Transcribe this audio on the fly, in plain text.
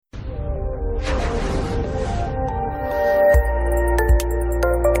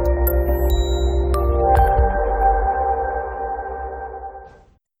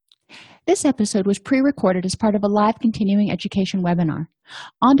This episode was pre-recorded as part of a live continuing education webinar.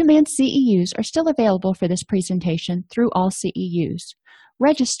 On-demand CEUs are still available for this presentation through All CEUs.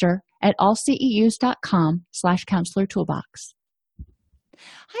 Register at allceus.com/counselor toolbox.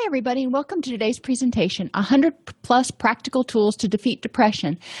 Hi, everybody, and welcome to today's presentation, 100 plus practical tools to defeat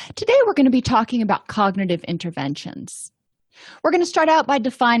depression. Today, we're going to be talking about cognitive interventions. We're going to start out by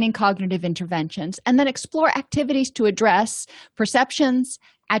defining cognitive interventions and then explore activities to address perceptions,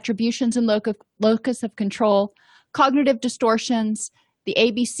 attributions and locus of control, cognitive distortions, the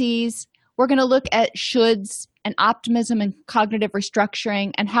ABCs. We're going to look at shoulds and optimism and cognitive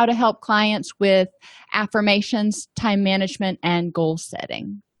restructuring and how to help clients with affirmations, time management, and goal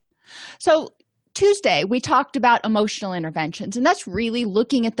setting. So Tuesday, we talked about emotional interventions, and that's really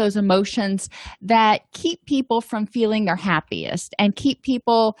looking at those emotions that keep people from feeling their happiest and keep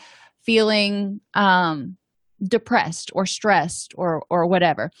people feeling depressed or stressed or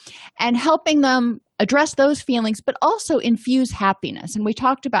whatever, and helping them address those feelings, but also infuse happiness. And we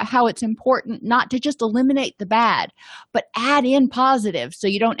talked about how it's important not to just eliminate the bad, but add in positive so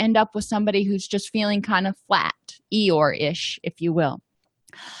you don't end up with somebody who's just feeling kind of flat, Eeyore-ish, if you will.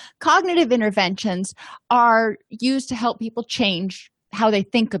 Cognitive interventions are used to help people change how they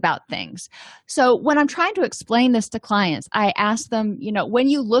think about things. So when I'm trying to explain this to clients, I ask them, when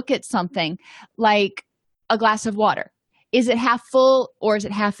you look at something like a glass of water, is it half full or is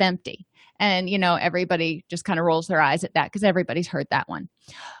it half empty? And, everybody just kind of rolls their eyes at that because everybody's heard that one.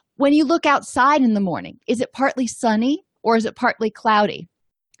 When you look outside in the morning, is it partly sunny or is it partly cloudy?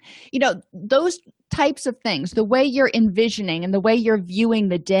 Those types of things, the way you're envisioning and the way you're viewing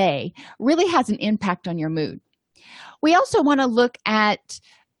the day really has an impact on your mood. We also want to look at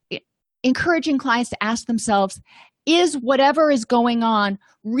encouraging clients to ask themselves, is whatever is going on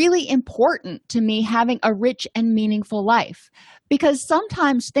really important to me having a rich and meaningful life? Because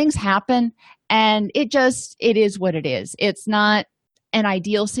sometimes things happen and it is what it is. It's not an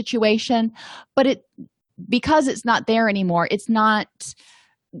ideal situation, but because it's not there anymore, it's not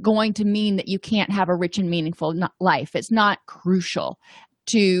going to mean that you can't have a rich and meaningful life. It's not crucial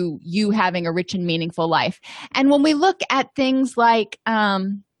to you having a rich and meaningful life. And when we look at things like,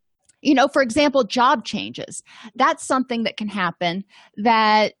 for example, job changes, that's something that can happen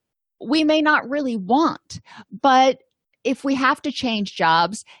that we may not really want. But if we have to change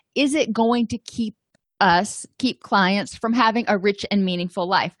jobs, is it going to keep clients from having a rich and meaningful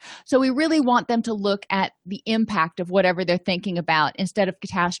life? So we really want them to look at the impact of whatever they're thinking about instead of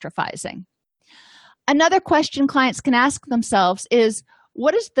catastrophizing. Another question clients can ask themselves is,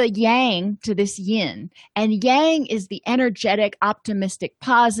 what is the yang to this yin? And yang is the energetic, optimistic,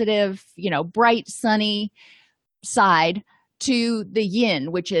 positive, bright, sunny side to the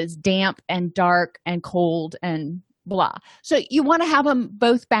yin, which is damp and dark and cold and blah. So you want to have them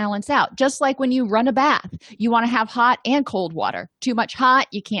both balance out. Just like when you run a bath, you want to have hot and cold water. Too much hot,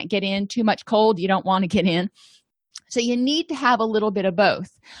 you can't get in. Too much cold, you don't want to get in. So you need to have a little bit of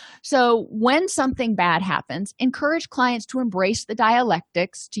both. So when something bad happens, encourage clients to embrace the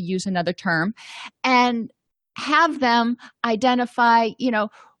dialectics, to use another term, and have them identify,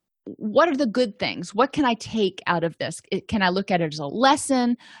 what are the good things? What can I take out of this? Can I look at it as a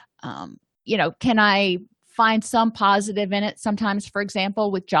lesson? Can I find some positive in it? Sometimes, for example,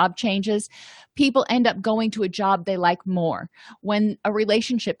 with job changes, people end up going to a job they like more. When a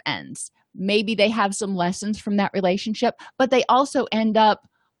relationship ends, maybe they have some lessons from that relationship, but they also end up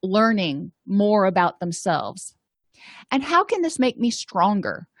learning more about themselves. And how can this make me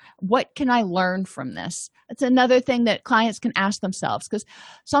stronger? What can I learn from this? It's another thing that clients can ask themselves, because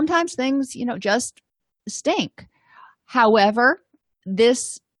sometimes things, just stink. However,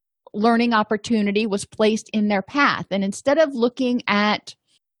 this learning opportunity was placed in their path. And instead of looking at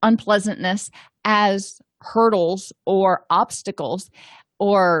unpleasantness as hurdles or obstacles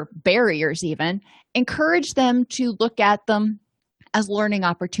or barriers even, encourage them to look at them as learning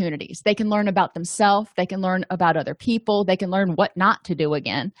opportunities. They can learn about themselves. They can learn about other people. They can learn what not to do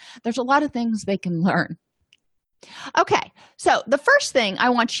again. There's a lot of things they can learn. Okay, so the first thing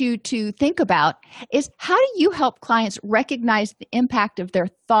I want you to think about is, how do you help clients recognize the impact of their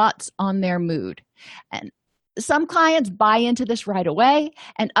thoughts on their mood? And some clients buy into this right away,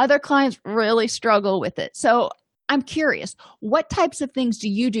 and other clients really struggle with it. So I'm curious, what types of things do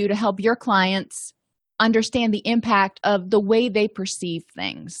you do to help your clients understand the impact of the way they perceive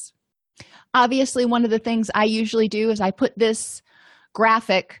things? Obviously, one of the things I usually do is I put this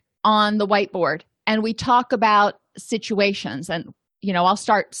graphic on the whiteboard, and we talk about situations. And, I'll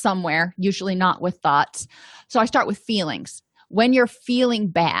start somewhere, usually not with thoughts. So I start with feelings. When you're feeling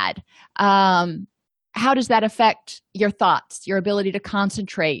bad, how does that affect your thoughts, your ability to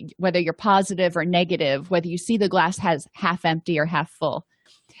concentrate, whether you're positive or negative, whether you see the glass has half empty or half full?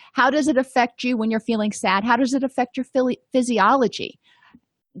 How does it affect you when you're feeling sad? How does it affect your physiology?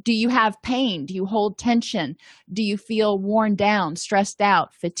 Do you have pain? Do you hold tension? Do you feel worn down, stressed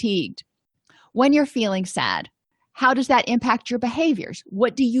out, fatigued? When you're feeling sad, how does that impact your behaviors?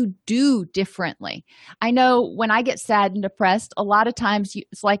 What do you do differently? I know when I get sad and depressed, a lot of times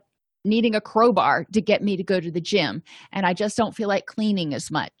it's like needing a crowbar to get me to go to the gym, and I just don't feel like cleaning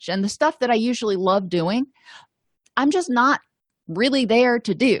as much. And the stuff that I usually love doing, I'm just not really there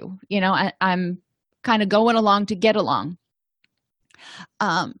to do. I'm kind of going along to get along.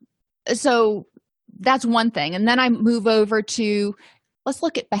 So that's one thing. And then I move over to, let's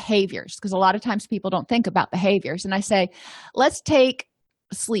look at behaviors, because a lot of times people don't think about behaviors. And I say, let's take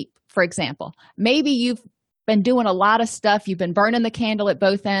sleep, for example. Maybe you've been doing a lot of stuff. You've been burning the candle at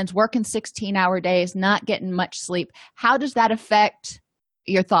both ends, working 16-hour days, not getting much sleep. How does that affect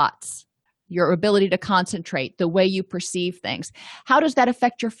your thoughts, your ability to concentrate, the way you perceive things? How does that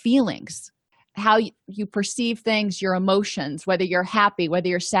affect your feelings? How you perceive things, your emotions, whether you're happy, whether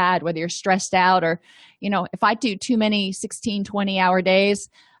you're sad, whether you're stressed out, or, if I do too many 16, 20-hour days,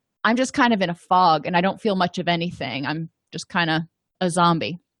 I'm just kind of in a fog and I don't feel much of anything. I'm just kind of a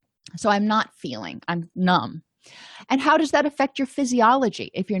zombie. So I'm not feeling, I'm numb. And how does that affect your physiology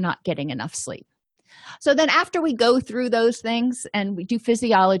if you're not getting enough sleep? So then after we go through those things and we do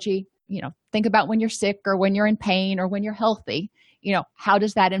physiology, think about when you're sick or when you're in pain or when you're healthy, how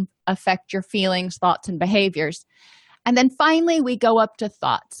does that affect your feelings, thoughts, and behaviors? And then finally, we go up to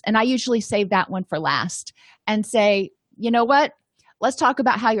thoughts. And I usually save that one for last and say, you know what? Let's talk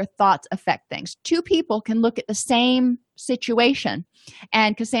about how your thoughts affect things. Two people can look at the same situation.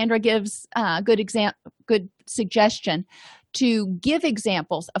 And Cassandra gives a good suggestion to give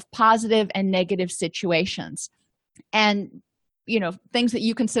examples of positive and negative situations. And, things that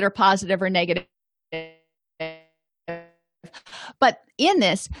you consider positive or negative. But in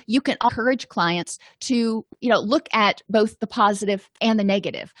this, you can encourage clients to, look at both the positive and the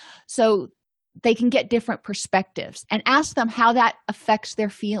negative, so they can get different perspectives, and ask them how that affects their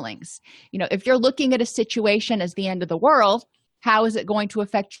feelings. If you're looking at a situation as the end of the world, how is it going to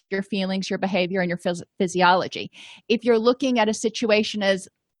affect your feelings, your behavior, and your physiology? If you're looking at a situation as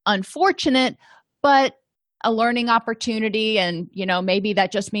unfortunate, but a learning opportunity, and, maybe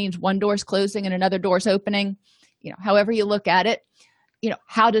that just means one door's closing and another door's opening, however you look at it,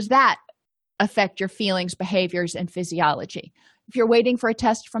 how does that affect your feelings, behaviors, and physiology? If you're waiting for a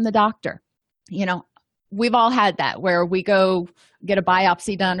test from the doctor, we've all had that where we go get a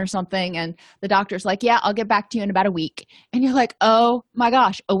biopsy done or something, and the doctor's like, yeah, I'll get back to you in about a week. And you're like, oh my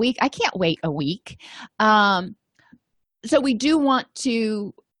gosh, a week? I can't wait a week. So we do want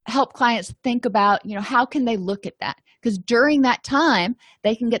to help clients think about, how can they look at that? Because during that time,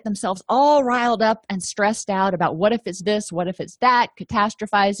 they can get themselves all riled up and stressed out about what if it's this, what if it's that,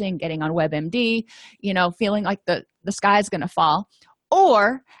 catastrophizing, getting on WebMD, feeling like the sky's going to fall.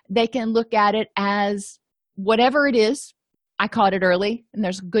 Or they can look at it as whatever it is, I caught it early, and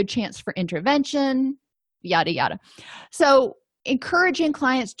there's a good chance for intervention, yada, yada. So encouraging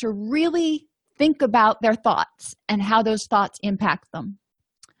clients to really think about their thoughts and how those thoughts impact them.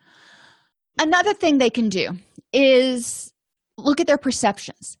 Another thing they can do is look at their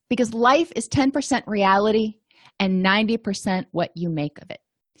perceptions, because life is 10% reality and 90% what you make of it.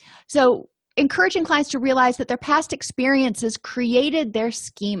 So encouraging clients to realize that their past experiences created their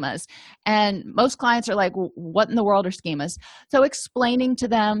schemas. And most clients are like, well, what in the world are schemas? So explaining to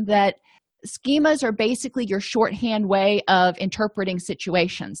them that schemas are basically your shorthand way of interpreting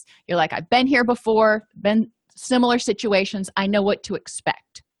situations. You're like, I've been here before, been similar situations, I know what to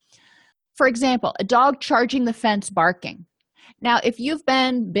expect. For example, a dog charging the fence barking. Now, if you've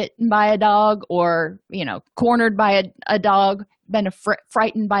been bitten by a dog or, cornered by a dog, been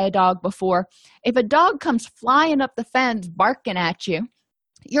frightened by a dog before, if a dog comes flying up the fence barking at you,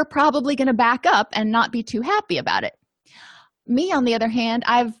 you're probably going to back up and not be too happy about it. Me, on the other hand,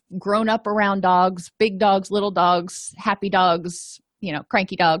 I've grown up around dogs, big dogs, little dogs, happy dogs,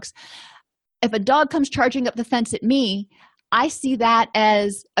 cranky dogs. If a dog comes charging up the fence at me, I see that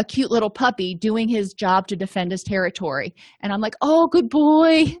as a cute little puppy doing his job to defend his territory. And I'm like, oh, good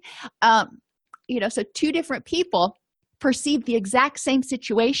boy. So two different people perceive the exact same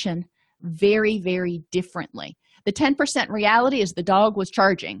situation very, very differently. The 10% reality is the dog was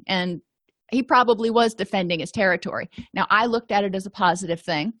charging, and he probably was defending his territory. Now, I looked at it as a positive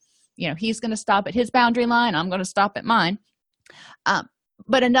thing. He's going to stop at his boundary line. I'm going to stop at mine.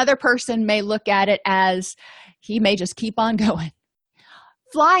 But another person may look at it as he may just keep on going.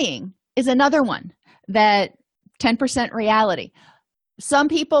 Flying is another one. that 10% reality. Some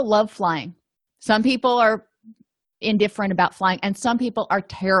people love flying. Some people are indifferent about flying, and some people are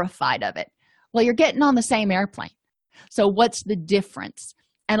terrified of it. Well, you're getting on the same airplane. So what's the difference?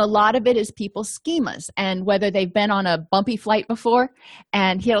 And a lot of it is people's schemas and whether they've been on a bumpy flight before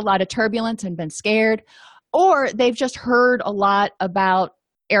and hit a lot of turbulence and been scared, or they've just heard a lot about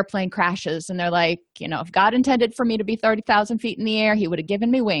airplane crashes and they're like, if God intended for me to be 30,000 feet in the air, he would have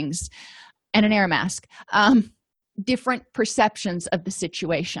given me wings and an air mask. Different perceptions of the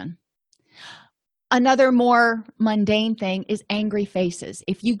situation. Another more mundane thing is angry faces.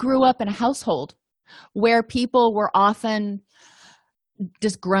 If you grew up in a household where people were often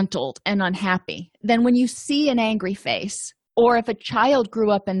disgruntled and unhappy, then when you see an angry face, or if a child grew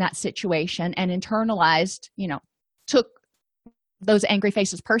up in that situation and internalized, took those angry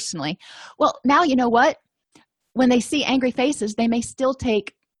faces personally, well, now you know what? When they see angry faces, they may still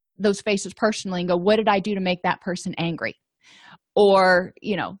take those faces personally and go, what did I do to make that person angry? Or,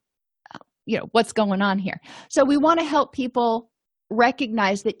 what's going on here? So we want to help people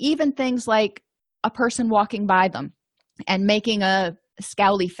recognize that even things like a person walking by them and making a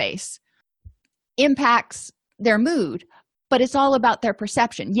scowly face impacts their mood, but it's all about their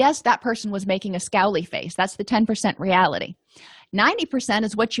perception. Yes, that person was making a scowly face. That's the 10% reality. 90%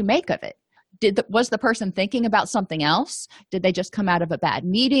 is what you make of it. Was the person thinking about something else? Did they just come out of a bad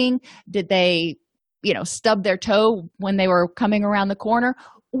meeting? Did they, stub their toe when they were coming around the corner?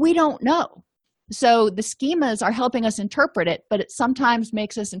 We don't know. So the schemas are helping us interpret it, but it sometimes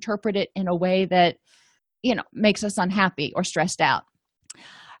makes us interpret it in a way that, makes us unhappy or stressed out.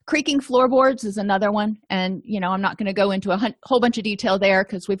 Creaking floorboards is another one. And, I'm not going to go into a whole bunch of detail there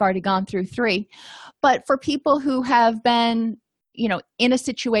because we've already gone through 3. But for people who have been, in a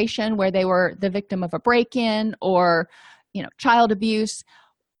situation where they were the victim of a break-in or, child abuse,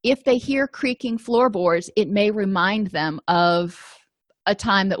 if they hear creaking floorboards, it may remind them of a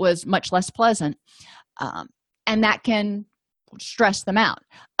time that was much less pleasant. And that can stress them out.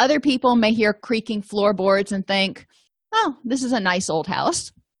 Other people may hear creaking floorboards and think, oh, this is a nice old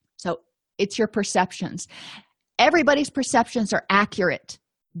house. So it's your perceptions. Everybody's perceptions are accurate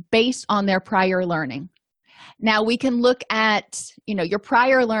based on their prior learning. Now we can look at, your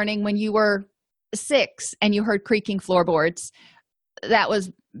prior learning when you were 6 and you heard creaking floorboards. That was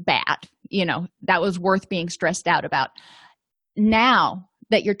bad. That was worth being stressed out about. Now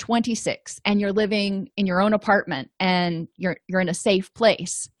that you're 26 and you're living in your own apartment and you're in a safe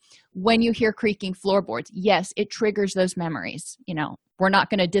place, when you hear creaking floorboards, yes, it triggers those memories. We're not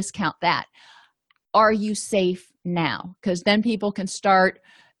going to discount that. Are you safe now? Because then people can start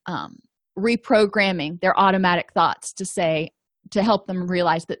reprogramming their automatic thoughts to help them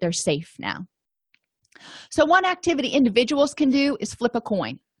realize that they're safe now. So one activity individuals can do is flip a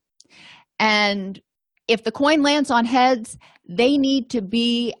coin. And if the coin lands on heads, they need to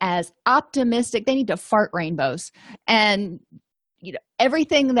be as optimistic. They need to fart rainbows. And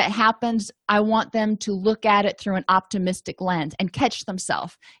everything that happens, I want them to look at it through an optimistic lens and catch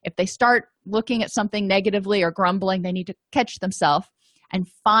themselves. If they start looking at something negatively or grumbling, they need to catch themselves and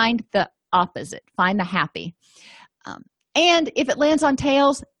find the opposite, find the happy. And if it lands on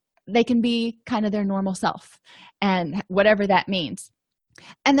tails, they can be kind of their normal self and whatever that means.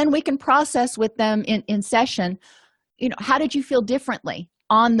 And then we can process with them in session, how did you feel differently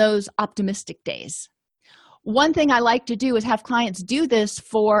on those optimistic days? One thing I like to do is have clients do this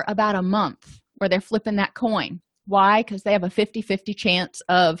for about a month where they're flipping that coin. Why? Because they have a 50-50 chance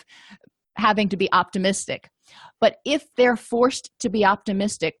of having to be optimistic. But if they're forced to be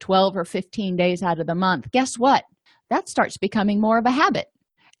optimistic 12 or 15 days out of the month, guess what? That starts becoming more of a habit.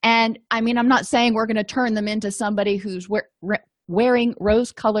 And I'm not saying we're going to turn them into somebody who's wearing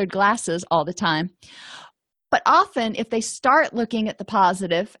rose-colored glasses all the time. But often, if they start looking at the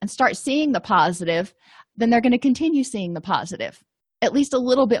positive and start seeing the positive, then they're going to continue seeing the positive, at least a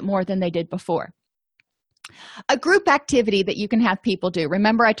little bit more than they did before. A group activity that you can have people do.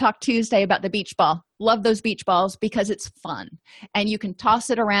 Remember, I talked Tuesday about the beach ball. Love those beach balls because it's fun. And you can toss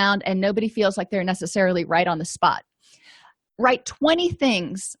it around and nobody feels like they're necessarily right on the spot. Write 20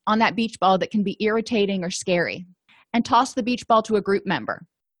 things on that beach ball that can be irritating or scary and toss the beach ball to a group member.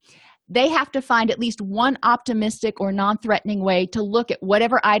 They have to find at least one optimistic or non-threatening way to look at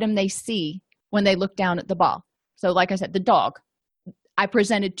whatever item they see when they look down at the ball. So like I said, the dog. I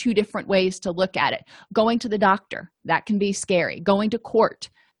presented 2 different ways to look at it. Going to the doctor, that can be scary. Going to court,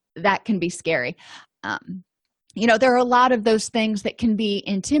 that can be scary. There are a lot of those things that can be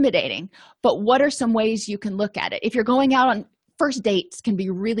intimidating, but what are some ways you can look at it? If you're going out on first dates, can be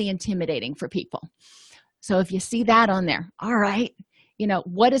really intimidating for people. So if you see that on there, all right,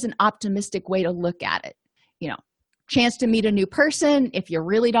 what is an optimistic way to look at it? Chance to meet a new person. If you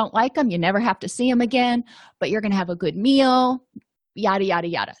really don't like them, you never have to see them again, but you're going to have a good meal, yada, yada,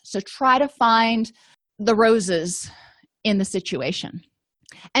 yada. So try to find the roses in the situation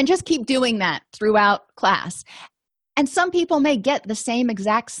and just keep doing that throughout class. And some people may get the same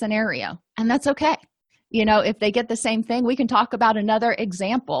exact scenario, and that's okay. If they get the same thing, we can talk about another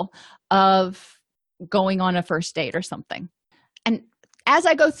example of going on a first date or something. And as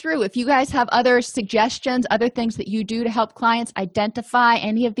I go through, if you guys have other suggestions, other things that you do to help clients identify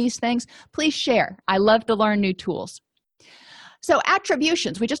any of these things, please share. I love to learn new tools. So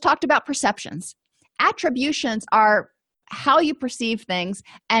attributions, we just talked about perceptions. Attributions are how you perceive things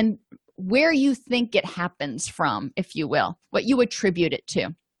and where you think it happens from, if you will, what you attribute it to.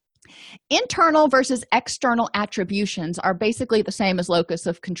 Internal versus external attributions are basically the same as locus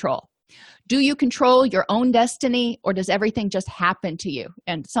of control. Do you control your own destiny, or does everything just happen to you?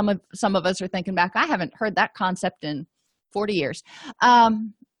 And some of us are thinking back, I haven't heard that concept in 40 years.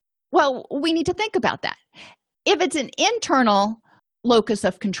 Well, we need to think about that. If it's an internal locus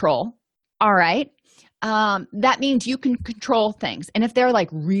of control, all right, that means you can control things. And if they're like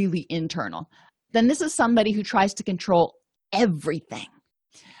really internal, then this is somebody who tries to control everything.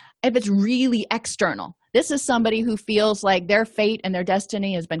 If it's really external, this is somebody who feels like their fate and their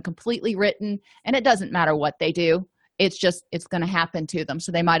destiny has been completely written, and it doesn't matter what they do. It's going to happen to them,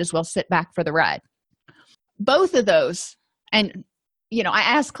 so they might as well sit back for the ride. Both of those, and I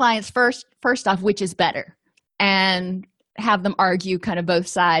ask clients first off, which is better, and have them argue kind of both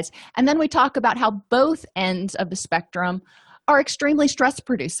sides. And then we talk about how both ends of the spectrum are extremely stress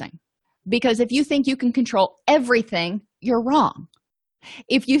producing. Because if you think you can control everything, you're wrong.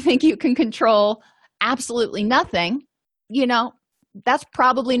 If you think you can control absolutely nothing, that's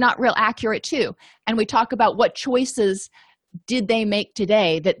probably not real accurate too. And we talk about what choices did they make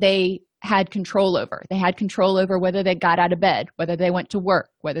today that they had control over. They had control over whether they got out of bed, whether they went to work,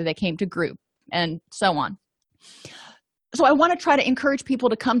 whether they came to group, and so on. So I want to try to encourage people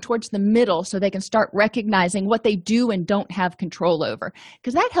to come towards the middle so they can start recognizing what they do and don't have control over,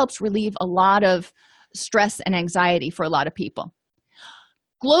 because that helps relieve a lot of stress and anxiety for a lot of people.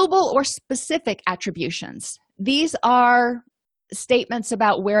 Global or specific attributions. These are statements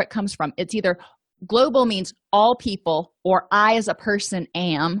about where it comes from. It's either global means all people, or I as a person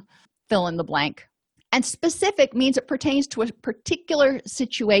am, fill in the blank. And specific means it pertains to a particular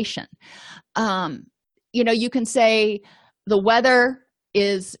situation. You can say the weather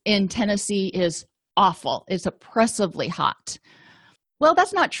in Tennessee is awful. It's oppressively hot. Well,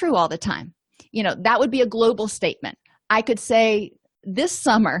 that's not true all the time. That would be a global statement. I could say this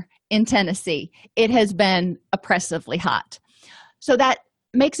summer in Tennessee, it has been oppressively hot. So that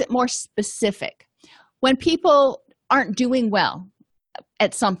makes it more specific. When people aren't doing well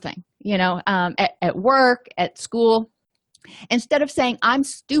at something, at work, at school, instead of saying I'm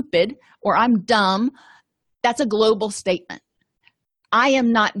stupid or I'm dumb, that's a global statement. I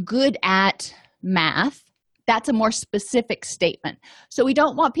am not good at math. That's a more specific statement. So we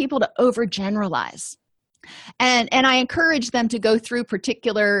don't want people to overgeneralize. And I encourage them to go through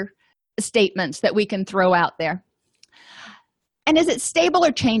particular statements that we can throw out there. And is it stable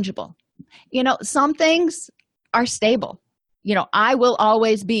or changeable? Some things are stable. I will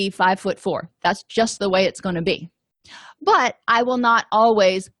always be 5'4". That's just the way it's going to be. But I will not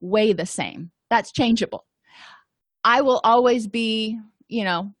always weigh the same. That's changeable. I will always be,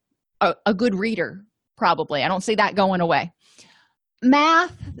 a good reader, probably. I don't see that going away.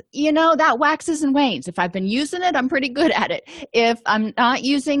 Math, that waxes and wanes. If I've been using it, I'm pretty good at it. If I'm not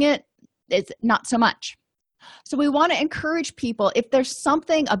using it, it's not so much. So we want to encourage people, if there's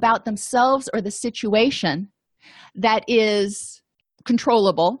something about themselves or the situation that is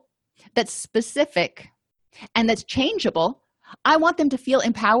controllable, that's specific, and that's changeable, I want them to feel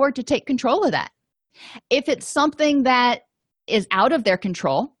empowered to take control of that. If it's something that is out of their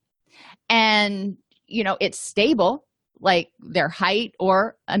control and, it's stable, like their height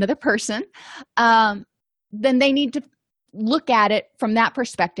or another person, then they need to look at it from that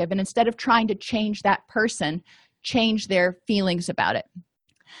perspective. And instead of trying to change that person, change their feelings about it.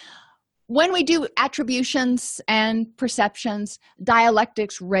 When we do attributions and perceptions,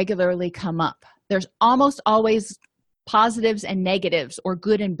 dialectics regularly come up. There's almost always positives and negatives, or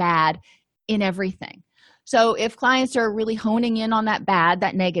good and bad, in everything. So if clients are really honing in on that bad,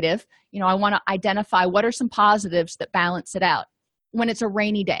 that negative, I want to identify what are some positives that balance it out. When it's a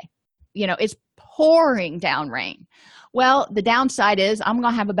rainy day, it's pouring down rain. Well, the downside is I'm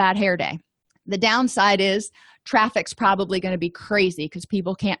going to have a bad hair day. The downside is traffic's probably going to be crazy because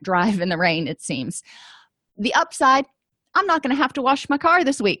people can't drive in the rain, it seems. The upside, I'm not going to have to wash my car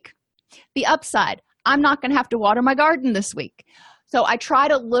this week. The upside, I'm not going to have to water my garden this week. So I try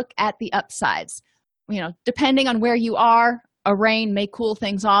to look at the upsides. Depending on where you are, a rain may cool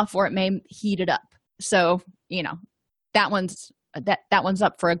things off or it may heat it up. So, that one's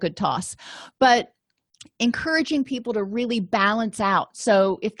up for a good toss. But encouraging people to really balance out.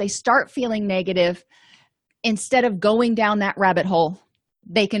 So if they start feeling negative, instead of going down that rabbit hole,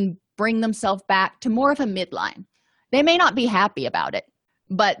 they can bring themselves back to more of a midline. They may not be happy about it,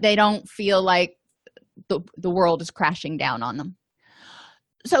 but they don't feel like the world is crashing down on them.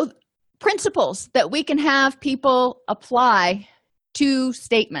 So principles that we can have people apply to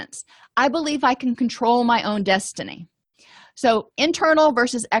statements. I believe I can control my own destiny. So internal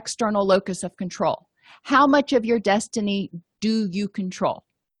versus external locus of control. How much of your destiny do you control?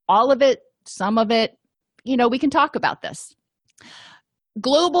 All of it, some of it, we can talk about this.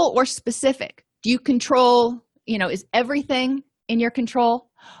 Global or specific? Do you control, is everything in your control,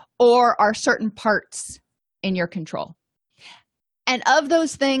 or are certain parts in your control? And of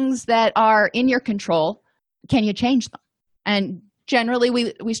those things that are in your control, can you change them? And generally,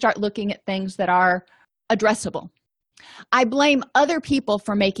 we start looking at things that are addressable. I blame other people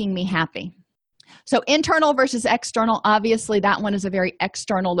for making me happy. So internal versus external, obviously that one is a very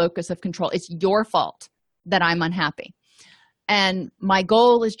external locus of control. It's your fault that I'm unhappy. And my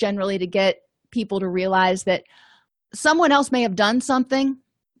goal is generally to get people to realize that someone else may have done something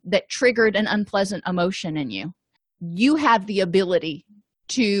that triggered an unpleasant emotion in you. You have the ability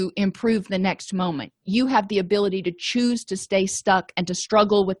to improve the next moment. You have the ability to choose to stay stuck and to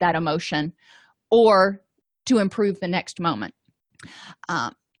struggle with that emotion, or to improve the next moment.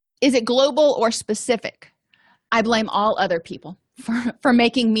 Is it global or specific? I blame all other people for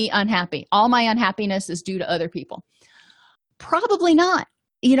making me unhappy. All my unhappiness is due to other people. Probably not.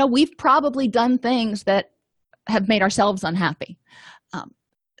 We've probably done things that have made ourselves unhappy.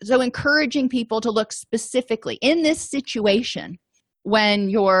 So encouraging people to look specifically in this situation, when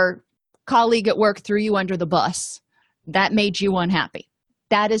your colleague at work threw you under the bus, that made you unhappy.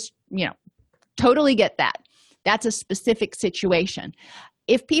 That is, totally get that. That's a specific situation.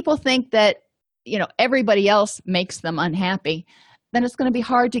 If people think that, everybody else makes them unhappy, then it's going to be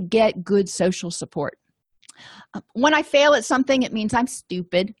hard to get good social support. When I fail at something, it means I'm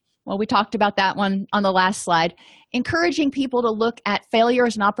stupid. Well, we talked about that one on the last slide. Encouraging people to look at failure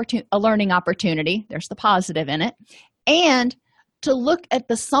as a learning opportunity. There's the positive in it. And to look at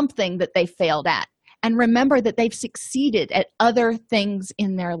the something that they failed at and remember that they've succeeded at other things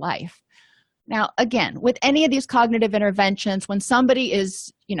in their life. Now, again, with any of these cognitive interventions, when somebody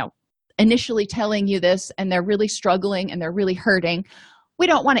is, initially telling you this and they're really struggling and they're really hurting, we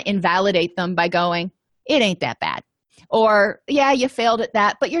don't want to invalidate them by going, it ain't that bad. Or, yeah, you failed at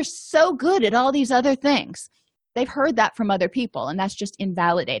that, but you're so good at all these other things. They've heard that from other people, and that's just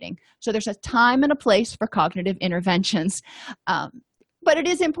invalidating. So there's a time and a place for cognitive interventions. But it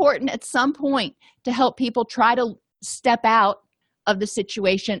is important at some point to help people try to step out of the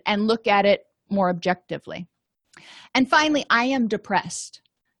situation and look at it more objectively. And finally, I am depressed.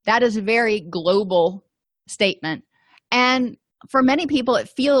 That is a very global statement. And for many people, it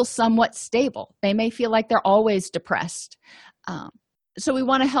feels somewhat stable. They may feel like they're always depressed. So we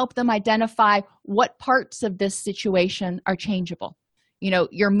want to help them identify what parts of this situation are changeable.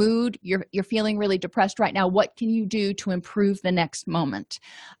 Your mood, you're feeling really depressed right now. What can you do to improve the next moment?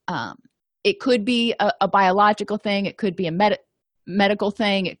 It could be a biological thing. It could be a medical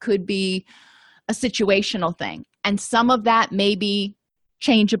thing. It could be a situational thing. And some of that may be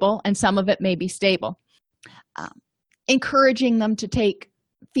changeable and some of it may be stable. Encouraging them to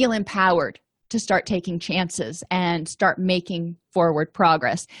feel empowered to start taking chances and start making forward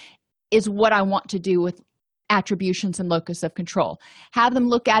progress is what I want to do with attributions and locus of control. Have them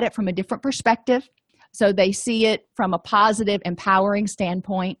look at it from a different perspective so they see it from a positive, empowering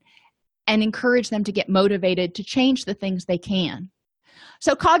standpoint, and encourage them to get motivated to change the things they can.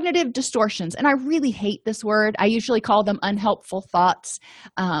 So cognitive distortions, and I really hate this word. I usually call them unhelpful thoughts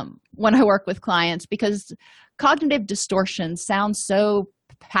when I work with clients, because cognitive distortion sounds so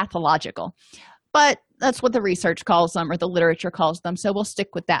pathological. But that's what the research calls them, or the literature calls them, so we'll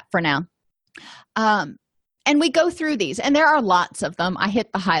stick with that for now. And we go through these, and there are lots of them. I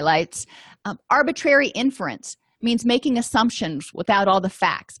hit the highlights. Arbitrary inference means making assumptions without all the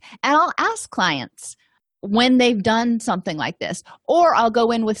facts. And I'll ask clients when they've done something like this, or I'll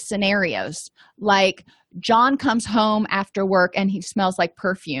go in with scenarios like John comes home after work and he smells like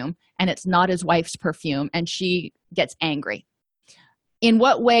perfume and it's not his wife's perfume and she gets angry. In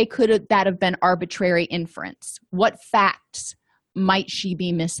what way could that have been arbitrary inference? What facts might she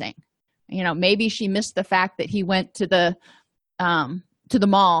be missing? Maybe she missed the fact that he went to the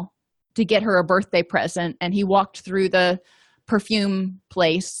mall to get her a birthday present, and he walked through the perfume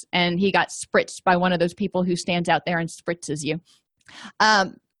place and he got spritzed by one of those people who stands out there and spritzes you.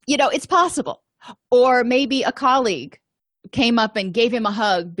 It's possible. Or maybe a colleague came up and gave him a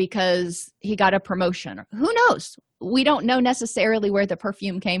hug because he got a promotion. Who knows? We don't know necessarily where the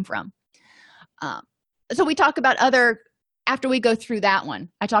perfume came from. So we talk about after we go through that one,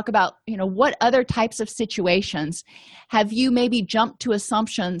 I talk about, what other types of situations have you maybe jumped to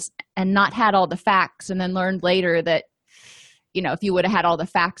assumptions and not had all the facts, and then learned later that, if you would have had all the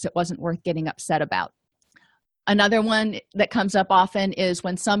facts, it wasn't worth getting upset about. Another one that comes up often is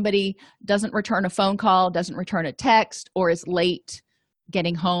when somebody doesn't return a phone call, doesn't return a text, or is late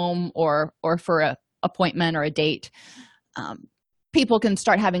getting home or for an appointment or a date. People can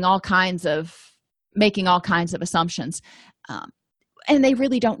start having making all kinds of assumptions. And they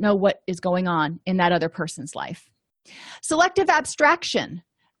really don't know what is going on in that other person's life. Selective abstraction,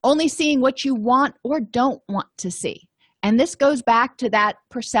 only seeing what you want or don't want to see. And this goes back to that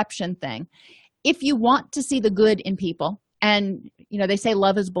perception thing. If you want to see the good in people, and they say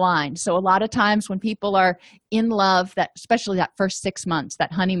love is blind. So a lot of times when people are in love, especially that first 6 months,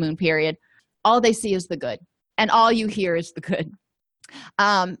 that honeymoon period, all they see is the good, and all you hear is the good.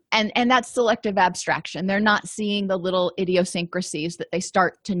 And that's selective abstraction. They're not seeing the little idiosyncrasies that they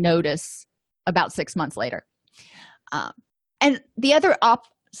start to notice about 6 months later. And the other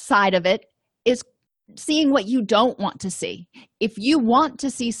side of it is seeing what you don't want to see. If you want to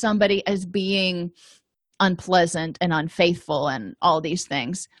see somebody as being unpleasant and unfaithful and all these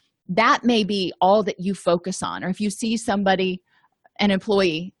things, that may be all that you focus on. Or if you see somebody, an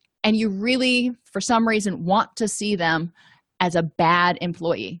employee, and you really, for some reason, want to see them as a bad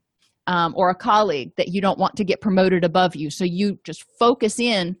employee, or a colleague that you don't want to get promoted above you, so you just focus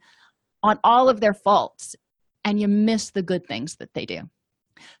in on all of their faults and you miss the good things that they do.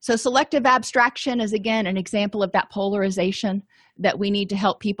 So selective abstraction is, again, an example of that polarization that we need to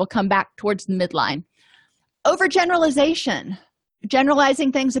help people come back towards the midline. Overgeneralization,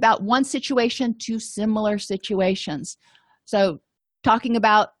 generalizing things about one situation to similar situations. So talking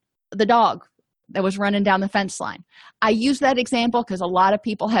about the dog that was running down the fence line. I use that example because a lot of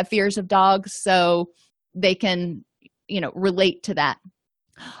people have fears of dogs, so they can, relate to that.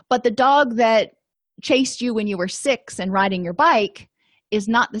 But the dog that chased you when you were 6 and riding your bike is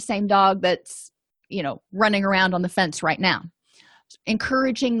not the same dog that's, running around on the fence right now.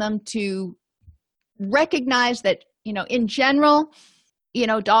 Encouraging them to recognize that, in general,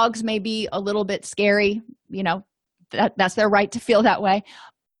 dogs may be a little bit scary, that's their right to feel that way.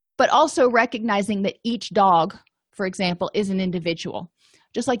 But also recognizing that each dog, for example, is an individual,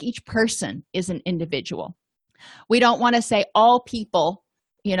 just like each person is an individual. We don't want to say all people,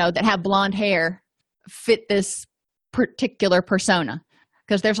 that have blonde hair fit this particular persona,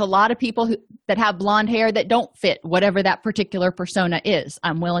 because there's a lot of people that have blonde hair that don't fit whatever that particular persona is.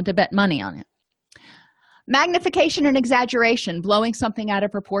 I'm willing to bet money on it. Magnification and exaggeration, blowing something out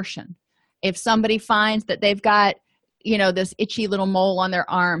of proportion. If somebody finds that they've got this itchy little mole on their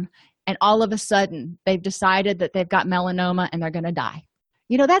arm, and all of a sudden they've decided that they've got melanoma and they're going to die.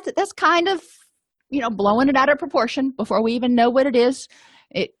 That's kind of, blowing it out of proportion before we even know what it is.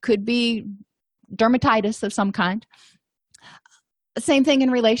 It could be dermatitis of some kind. Same thing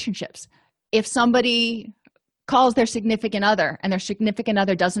in relationships. If somebody calls their significant other and their significant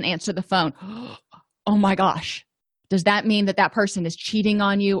other doesn't answer the phone, oh my gosh, does that mean that person is cheating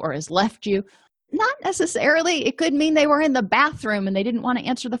on you or has left you? Not necessarily. It could mean they were in the bathroom and they didn't want to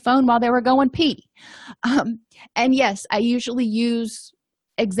answer the phone while they were going pee. And yes, I usually use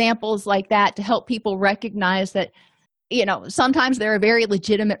examples like that to help people recognize that, sometimes there are very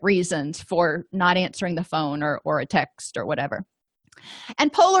legitimate reasons for not answering the phone or a text or whatever.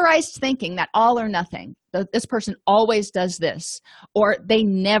 And polarized thinking, that all or nothing. This person always does this, or they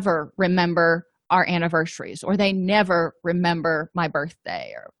never remember our anniversaries, or they never remember my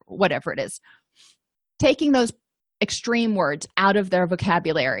birthday, or whatever it is. Taking those extreme words out of their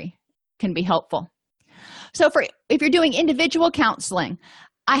vocabulary can be helpful. So if you're doing individual counseling,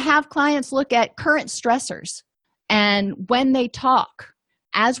 I have clients look at current stressors, and when they talk,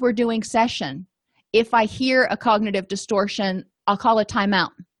 as we're doing session, if I hear a cognitive distortion, I'll call a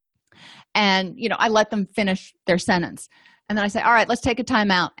timeout. And, I let them finish their sentence. And then I say, all right, let's take a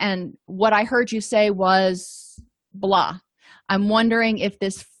timeout. And what I heard you say was blah. I'm wondering if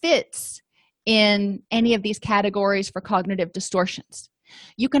this fits in any of these categories for cognitive distortions.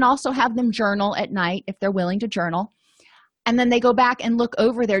 You can also have them journal at night if they're willing to journal. And then they go back and look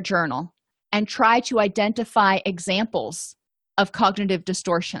over their journal and try to identify examples of cognitive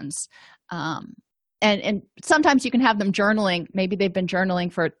distortions. um, and sometimes you can have them journaling. Maybe they've been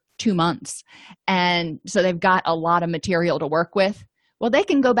journaling for 2 months, and so they've got a lot of material to work with. Well, they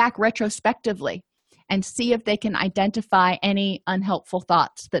can go back retrospectively and see if they can identify any unhelpful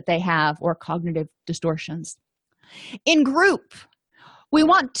thoughts that they have or cognitive distortions. In group, we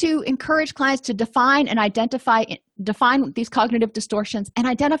want to encourage clients to define these cognitive distortions and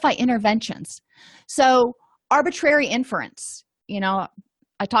identify interventions. So arbitrary inference,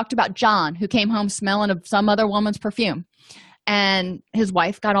 I talked about John, who came home smelling of some other woman's perfume, and his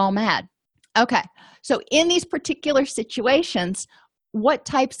wife got all mad. Okay, so in these particular situations, what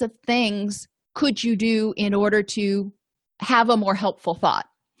types of things could you do in order to have a more helpful thought?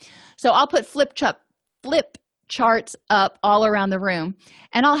 So I'll put flip charts up all around the room,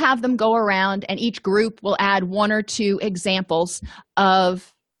 and I'll have them go around, and each group will add 1 or 2 examples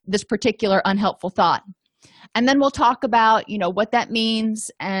of this particular unhelpful thought. And then we'll talk about, what that means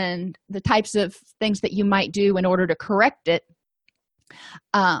and the types of things that you might do in order to correct it.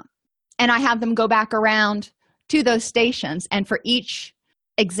 And I have them go back around to those stations, and for each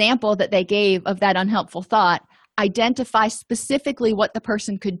example that they gave of that unhelpful thought, identify specifically what the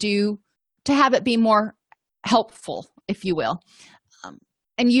person could do to have it be more helpful, if you will.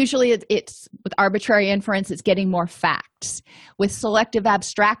 And usually it's with arbitrary inference, it's getting more facts. With selective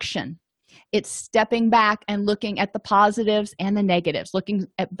abstraction, it's stepping back and looking at the positives and the negatives, looking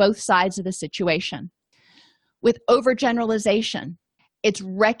at both sides of the situation. With overgeneralization, it's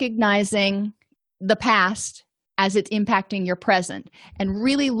recognizing the past as it's impacting your present and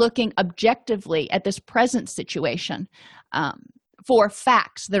really looking objectively at this present situation for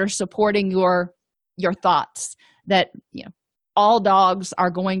facts that are supporting your thoughts that, all dogs are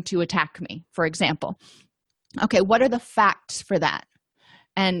going to attack me, for example. Okay, what are the facts for that?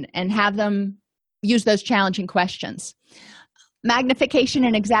 And have them use those challenging questions. Magnification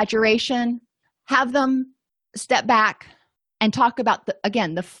and exaggeration, have them step back and talk about,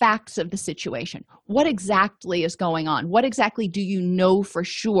 the facts of the situation. What exactly is going on? What exactly do you know for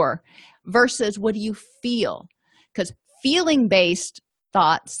sure versus what do you feel? Because feeling-based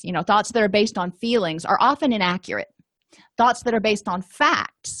thoughts, thoughts that are based on feelings are often inaccurate. Thoughts that are based on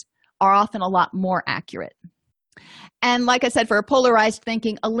facts are often a lot more accurate. And like I said, for a polarized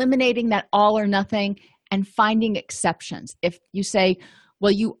thinking, eliminating that all or nothing and finding exceptions. If you say,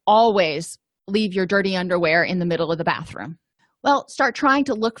 well, you always leave your dirty underwear in the middle of the bathroom. Well, start trying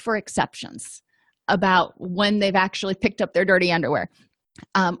to look for exceptions about when they've actually picked up their dirty underwear.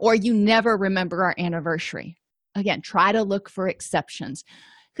 Or you never remember our anniversary. Again, try to look for exceptions.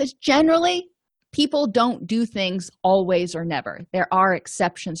 Because generally, people don't do things always or never. There are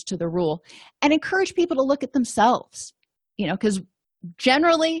exceptions to the rule. And encourage people to look at themselves, because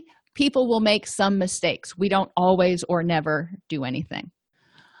generally people will make some mistakes. We don't always or never do anything.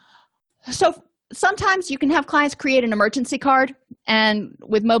 So sometimes you can have clients create an emergency card, and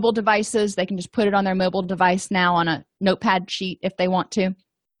with mobile devices, they can just put it on their mobile device now on a notepad sheet if they want to.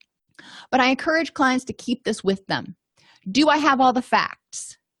 But I encourage clients to keep this with them. Do I have all the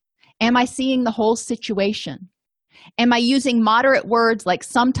facts? Am I seeing the whole situation? Am I using moderate words like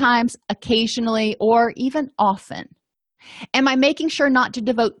sometimes, occasionally, or even often? Am I making sure not to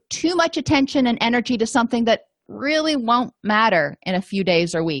devote too much attention and energy to something that really won't matter in a few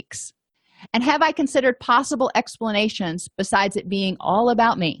days or weeks? And have I considered possible explanations besides it being all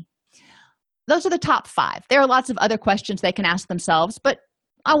about me? Those are the top 5. There are lots of other questions they can ask themselves, but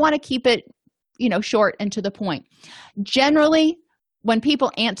I want to keep it, short and to the point. Generally, when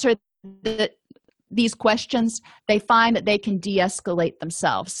people answer these questions, they find that they can de-escalate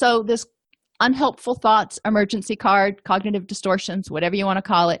themselves. So this unhelpful thoughts, emergency card, cognitive distortions, whatever you want to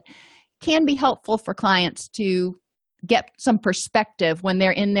call it, can be helpful for clients to get some perspective when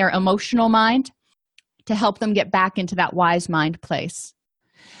they're in their emotional mind to help them get back into that wise mind place.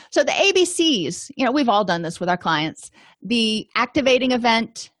 So the ABCs, we've all done this with our clients. The activating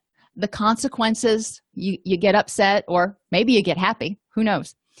event, the consequences, you get upset or maybe you get happy, who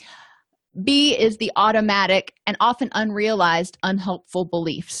knows. B is the automatic and often unrealized unhelpful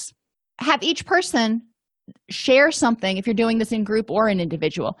beliefs. Have each person share something, if you're doing this in group or an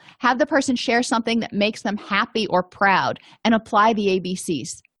individual, have the person share something that makes them happy or proud and apply the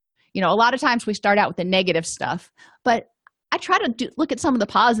ABCs. A lot of times we start out with the negative stuff, but I try to look at some of the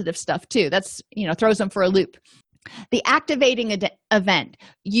positive stuff too. That's, throws them for a loop. The activating event,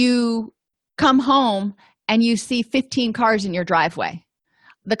 you come home and you see 15 cars in your driveway.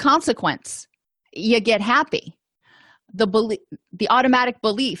 The consequence, you get happy. The automatic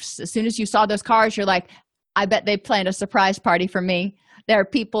beliefs, as soon as you saw those cars, you're like, I bet they planned a surprise party for me. There are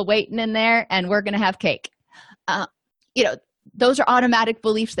people waiting in there and we're going to have cake. those are automatic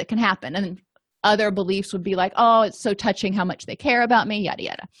beliefs that can happen. And other beliefs would be like, oh, it's so touching how much they care about me, yada,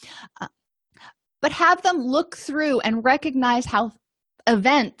 yada. But have them look through and recognize how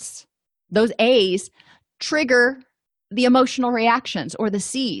events, those A's, trigger the emotional reactions, or the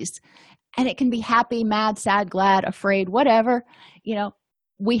C's. And it can be happy, mad, sad, glad, afraid, whatever.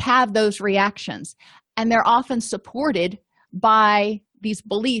 We have those reactions. And they're often supported by these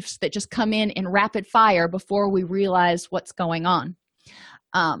beliefs that just come in rapid fire before we realize what's going on.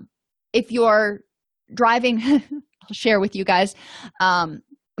 If you're driving, I'll share with you guys,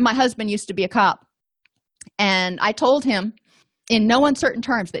 my husband used to be a cop. And I told him in no uncertain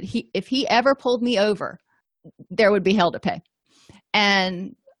terms that if he ever pulled me over, there would be hell to pay.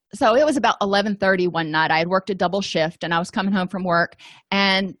 And so it was about 11:30 one night. I had worked a double shift and I was coming home from work,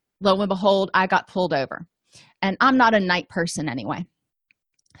 and lo and behold, I got pulled over. And I'm not a night person anyway.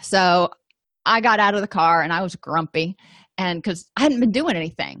 So I got out of the car and I was grumpy, and because I hadn't been doing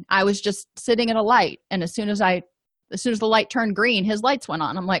anything, I was just sitting at a light. And as soon as the light turned green, his lights went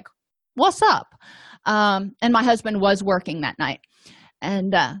on. I'm like, what's up? And my husband was working that night.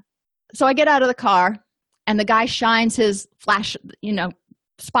 And so I get out of the car, and the guy shines his flash,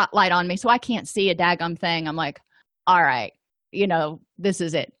 spotlight on me, so I can't see a daggum thing. I'm like, all right, this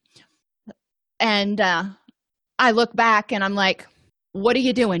is it. And I look back and I'm like, what are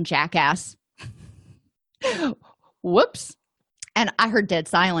you doing, jackass? Whoops. And I heard dead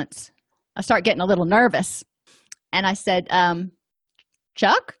silence. I start getting a little nervous. And I said,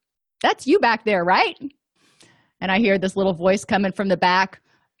 Chuck, that's you back there, right? And I hear this little voice coming from the back.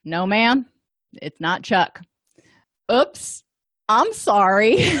 No, ma'am, it's not Chuck. Oops, I'm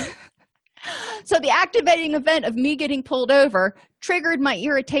sorry. So the activating event of me getting pulled over triggered my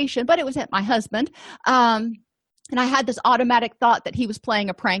irritation, but it was at my husband. And I had this automatic thought that he was playing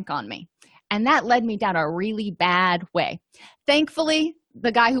a prank on me. And that led me down a really bad way. Thankfully,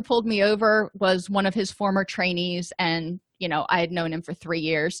 the guy who pulled me over was one of his former trainees, and I had known him for 3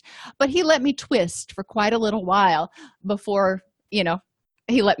 years. But he let me twist for quite a little while before,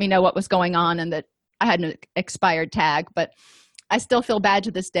 he let me know what was going on and that I had an expired tag. But I still feel bad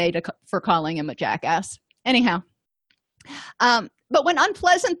to this day for calling him a jackass. Anyhow, but when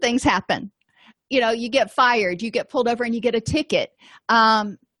unpleasant things happen, you get fired, you get pulled over, and you get a ticket,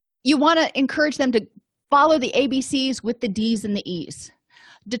 you want to encourage them to follow the ABCs with the D's and the E's.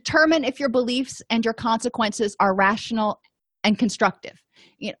 Determine if your beliefs and your consequences are rational and constructive.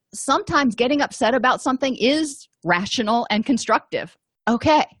 Sometimes getting upset about something is rational and constructive.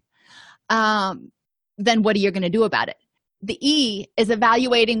 Okay. Then what are you going to do about it? The E is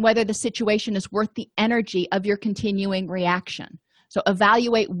evaluating whether the situation is worth the energy of your continuing reaction. So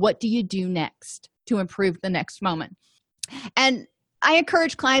evaluate, what do you do next to improve the next moment? And I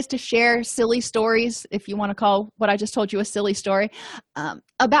encourage clients to share silly stories, if you want to call what I just told you a silly story,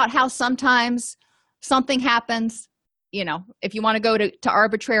 about how sometimes something happens. If you want to go to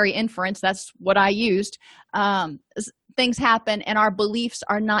arbitrary inference, that's what I used. Things happen and our beliefs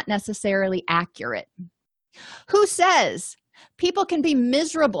are not necessarily accurate. Who says people can be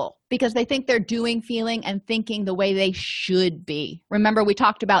miserable because they think they're doing, feeling, and thinking the way they should be? Remember, we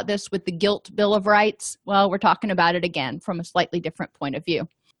talked about this with the guilt bill of rights. Well, we're talking about it again from a slightly different point of view.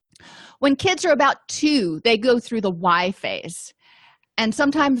 When kids are about 2, they go through the why phase. And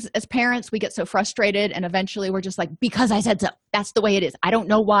sometimes as parents, we get so frustrated, and eventually we're just like, because I said so. That's the way it is. I don't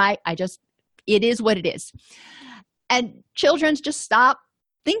know why. It is what it is. And children just stop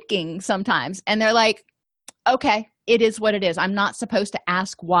thinking sometimes. And they're like, okay, it is what it is. I'm not supposed to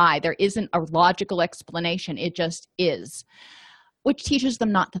ask why. There isn't a logical explanation. It just is, which teaches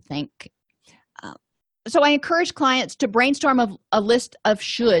them not to think. So I encourage clients to brainstorm a list of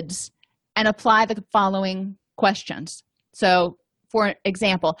shoulds and apply the following questions. So, for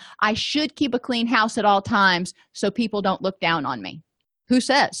example, I should keep a clean house at all times so people don't look down on me. Who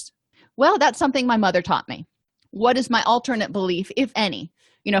says? Well, that's something my mother taught me. What is my alternate belief, if any?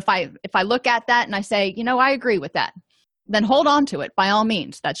 If I look at that and I say, I agree with that, then hold on to it by all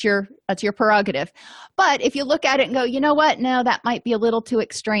means. That's your prerogative. But if you look at it and go, you know what? No, that might be a little too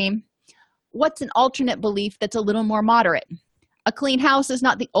extreme. What's an alternate belief that's a little more moderate? A clean house is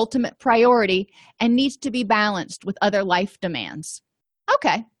not the ultimate priority and needs to be balanced with other life demands.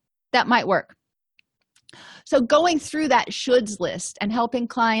 Okay, that might work. So going through that shoulds list and helping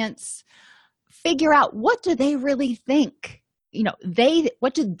clients figure out, what do they really think?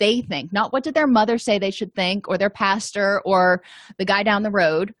 What do they think? Not what did their mother say they should think, or their pastor, or the guy down the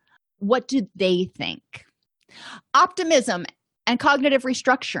road. What do they think? Optimism and cognitive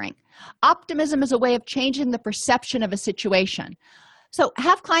restructuring. Optimism is a way of changing the perception of a situation. So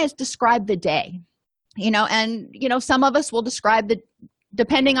have clients describe the day. And some of us will describe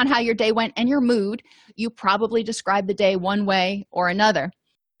depending on how your day went and your mood, you probably describe the day one way or another.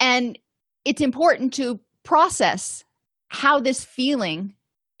 And it's important to process how this feeling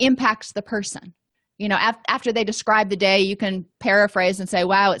impacts the person. After they describe the day, you can paraphrase and say,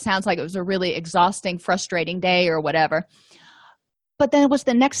 wow, it sounds like it was a really exhausting, frustrating day or whatever. But then what's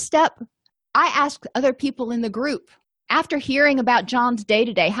the next step? I asked other people in the group, after hearing about John's day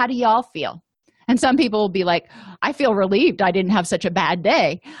today, how do y'all feel? And some people will be like, I feel relieved I didn't have such a bad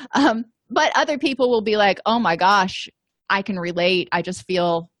day. But other people will be like, oh my gosh, I can relate. I just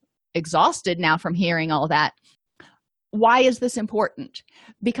feel exhausted now from hearing all that. Why is this important?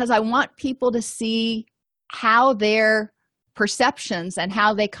 Because I want people to see how their perceptions and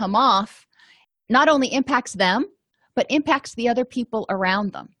how they come off not only impacts them, but impacts the other people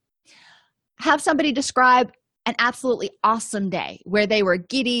around them. Have somebody describe an absolutely awesome day where they were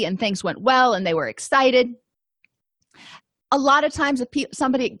giddy and things went well and they were excited. A lot of times if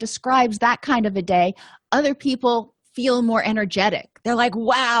somebody describes that kind of a day, other people feel more energetic. They're like,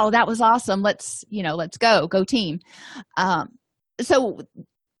 wow, that was awesome. Let's go team. So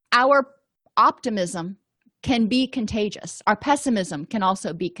our optimism can be contagious. Our pessimism can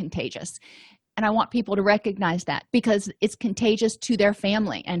also be contagious. And I want people to recognize that because it's contagious to their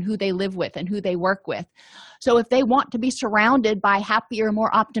family and who they live with and who they work with. So if they want to be surrounded by happier,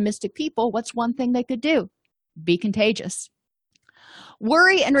 more optimistic people, what's one thing they could do? Be contagious.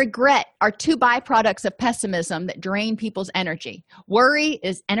 Worry and regret are two byproducts of pessimism that drain people's energy. Worry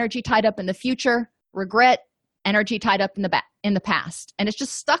is energy tied up in the future. Regret, energy tied up in the past. And it's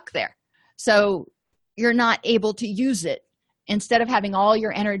just stuck there. So you're not able to use it instead of having all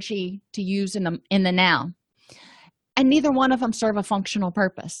your energy to use in the now. And neither one of them serve a functional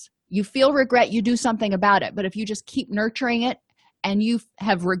purpose. You feel regret, you do something about it. But if you just keep nurturing it and you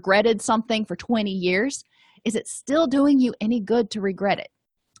have regretted something for 20 years, is it still doing you any good to regret it?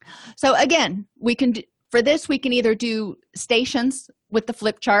 So again, we can either do stations with the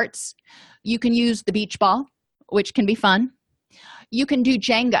flip charts. You can use the beach ball, which can be fun. You can do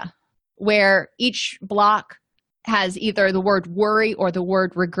Jenga, where each block has either the word worry or the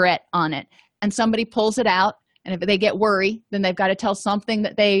word regret on it. And somebody pulls it out, and if they get worry, then they've got to tell something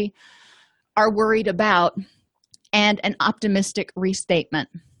that they are worried about and an optimistic restatement.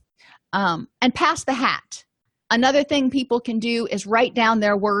 And pass the hat. Another thing people can do is write down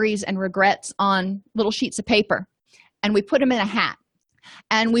their worries and regrets on little sheets of paper, and we put them in a hat,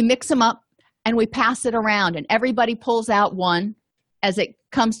 and we mix them up, and we pass it around, and everybody pulls out one as it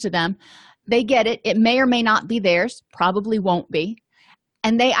comes to them. They get it. It may or may not be theirs, probably won't be,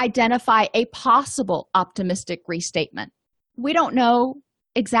 and they identify a possible optimistic restatement. We don't know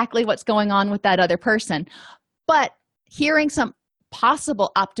exactly what's going on with that other person, but hearing some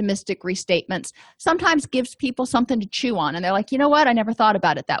possible optimistic restatements sometimes gives people something to chew on, and they're like, you know what, I never thought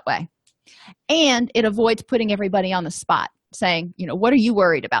about it that way. And it avoids putting everybody on the spot saying, what are you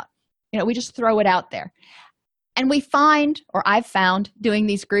worried about? We just throw it out there. And we find, or I've found doing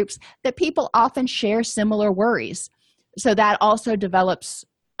these groups, that people often share similar worries, so that also develops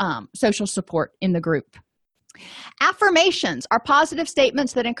social support in the group. Affirmations are positive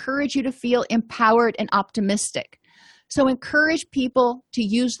statements that encourage you to feel empowered and optimistic. So encourage people to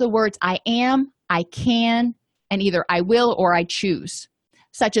use the words I am, I can, and either I will or I choose,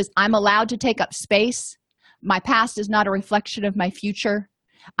 such as I'm allowed to take up space, my past is not a reflection of my future,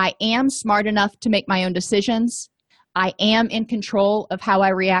 I am smart enough to make my own decisions, I am in control of how I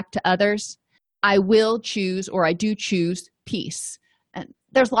react to others, I will choose or I do choose peace. And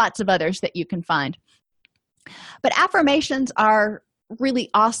there's lots of others that you can find. But affirmations are really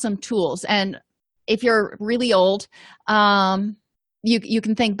awesome tools. And if you're really old, you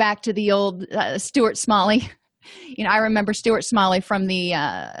can think back to the old Stuart Smalley. I remember Stuart Smalley from the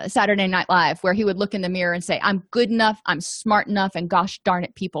Saturday Night Live, where he would look in the mirror and say, I'm good enough, I'm smart enough, and gosh darn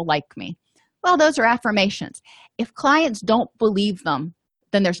it, people like me. Well, those are affirmations. If clients don't believe them,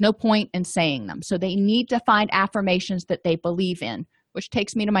 then there's no point in saying them. So they need to find affirmations that they believe in, which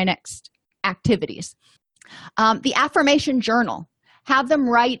takes me to my next activities. The affirmation journal. Have them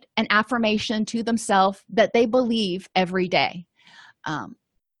write an affirmation to themselves that they believe every day.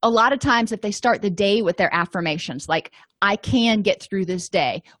 A lot of times if they start the day with their affirmations, like I can get through this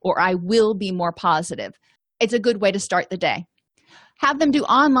day, or I will be more positive, it's a good way to start the day. Have them do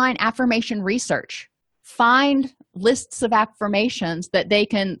online affirmation research. Find lists of affirmations that they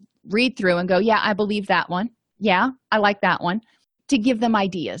can read through and go, yeah, I believe that one. Yeah, I like that one, to give them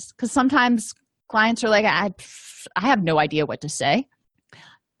ideas. Because sometimes clients are like, I have no idea what to say.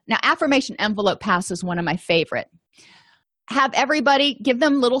 Now, affirmation envelope pass is one of my favorite. Have everybody give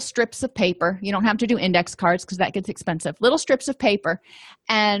them little strips of paper. You don't have to do index cards because that gets expensive. Little strips of paper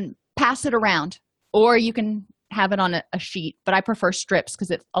and pass it around. Or you can have it on a sheet, but I prefer strips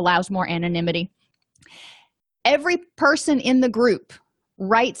because it allows more anonymity. Every person in the group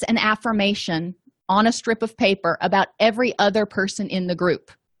writes an affirmation on a strip of paper about every other person in the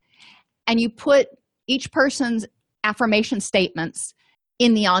group. And you put each person's affirmation statements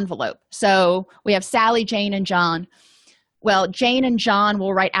in the envelope. So we have Sally, Jane, and John. Well, Jane and John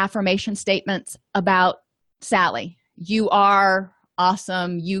will write affirmation statements about Sally. You are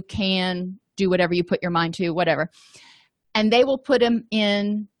awesome. You can do whatever you put your mind to, whatever. And they will put them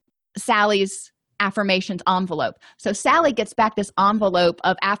in Sally's affirmations envelope. So Sally gets back this envelope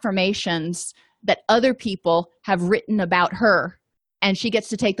of affirmations that other people have written about her, and she gets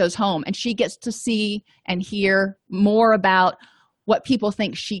to take those home, and she gets to see and hear more about what people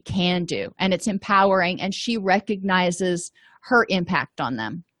think she can do, and it's empowering, and she recognizes her impact on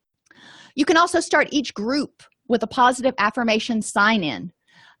them. You can also start each group with a positive affirmation sign-in.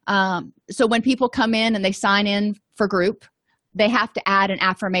 So when people come in and they sign in for group, they have to add an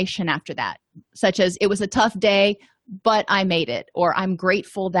affirmation after that, such as, it was a tough day, but I made it, or I'm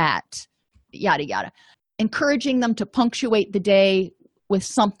grateful that, yada, yada. Encouraging them to punctuate the day with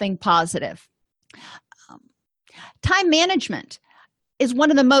something positive. Time management is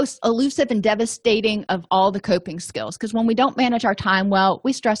one of the most elusive and devastating of all the coping skills, because when we don't manage our time well,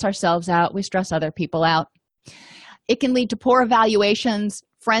 we stress ourselves out, we stress other people out. It can lead to poor evaluations,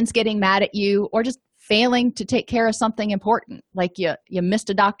 friends getting mad at you, or just failing to take care of something important, like you missed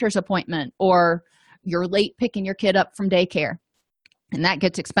a doctor's appointment, or you're late picking your kid up from daycare. And that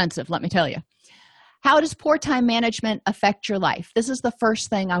gets expensive, let me tell you. How does poor time management affect your life? This is the first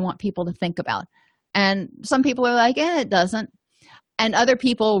thing I want people to think about. And some people are like, it doesn't. And other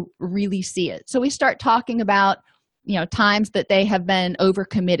people really see it. So we start talking about, times that they have been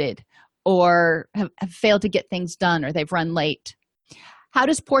overcommitted or have failed to get things done, or they've run late. How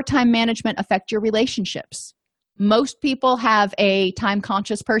does poor time management affect your relationships? Most people have a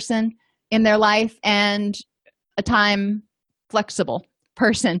time-conscious person in their life and a time-flexible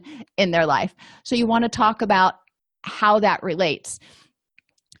person in their life. So you want to talk about how that relates.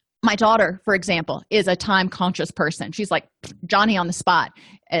 My daughter, for example, is a time-conscious person. She's like Johnny on the spot.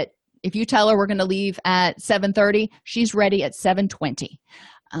 If you tell her we're going to leave at 7:30, she's ready at 7:20.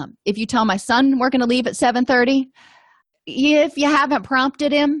 If you tell my son we're going to leave at 7:30, if you haven't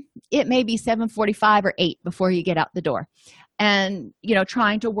prompted him, it may be 7:45 or 8 before you get out the door. And,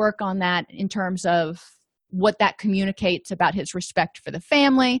 trying to work on that in terms of what that communicates about his respect for the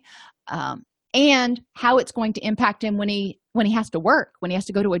family, and how it's going to impact him when he has to work, when he has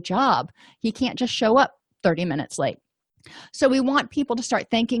to go to a job. He can't just show up 30 minutes late. So we want people to start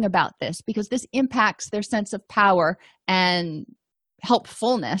thinking about this, because this impacts their sense of power and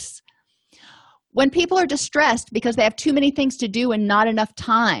helpfulness. When people are distressed because they have too many things to do and not enough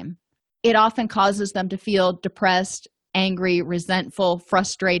time, it often causes them to feel depressed, angry, resentful,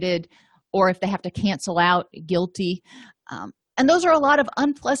 frustrated, or if they have to cancel out, guilty. And those are a lot of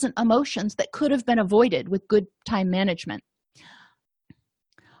unpleasant emotions that could have been avoided with good time management.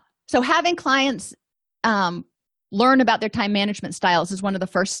 So having clients learn about their time management styles is one of the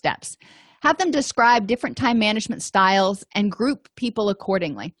first steps. Have them describe different time management styles and group people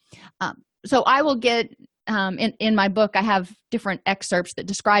accordingly. So I will get, in my book, I have different excerpts that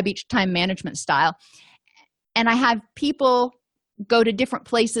describe each time management style. And I have people go to different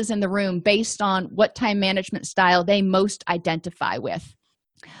places in the room based on what time management style they most identify with,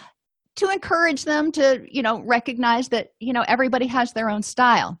 to encourage them to, recognize that, everybody has their own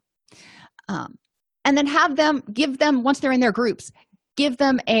style. And then give them, once they're in their groups, give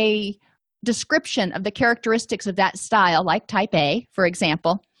them a description of the characteristics of that style, like type A, for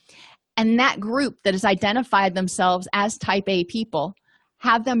example. And that group that has identified themselves as type A people,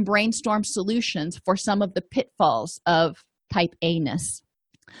 have them brainstorm solutions for some of the pitfalls of type A-ness.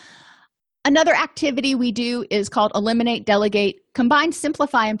 Another activity we do is called eliminate, delegate, combine,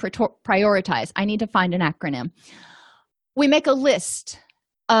 simplify, and prioritize. I need to find an acronym. We make a list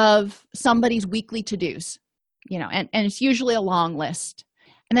of somebody's weekly to-dos, and it's usually a long list.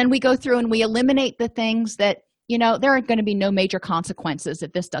 And then we go through and we eliminate the things that, there are going to be no major consequences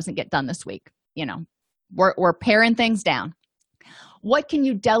if this doesn't get done this week. We're paring things down. What can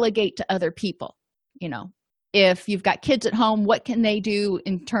you delegate to other people? If you've got kids at home, what can they do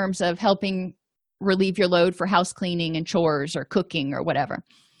in terms of helping relieve your load for house cleaning and chores or cooking or whatever?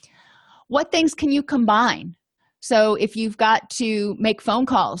 What things can you combine? So if you've got to make phone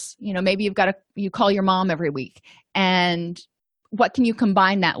calls, maybe you call your mom every week, and what can you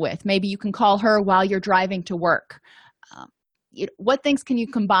combine that with? Maybe you can call her while you're driving to work. What things can you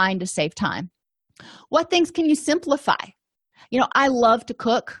combine to save time? What things can you simplify? I love to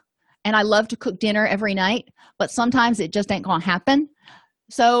cook, and I love to cook dinner every night, but sometimes it just ain't gonna happen.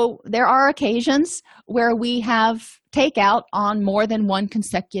 So there are occasions where we have takeout on more than one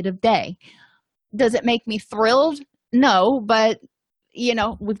consecutive day. Does it make me thrilled? No, but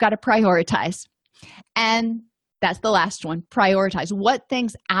we've got to prioritize. And that's the last one. Prioritize. What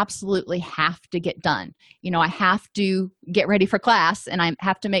things absolutely have to get done? I have to get ready for class, and I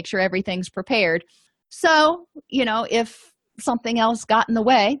have to make sure everything's prepared. So, if something else got in the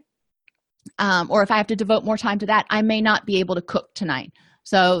way, or if I have to devote more time to that, I may not be able to cook tonight.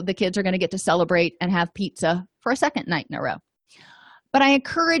 So the kids are going to get to celebrate and have pizza for a second night in a row. But I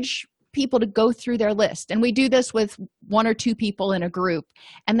encourage people to go through their list. And we do this with one or two people in a group.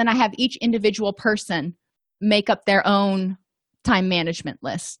 And then I have each individual person make up their own time management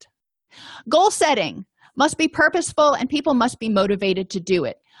list. Goal setting must be purposeful, and people must be motivated to do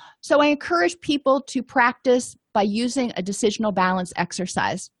it. So I encourage people to practice by using a decisional balance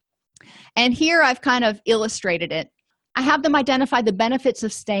exercise. And here I've kind of illustrated it. I have them identify the benefits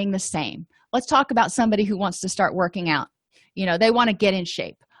of staying the same. Let's talk about somebody who wants to start working out. They want to get in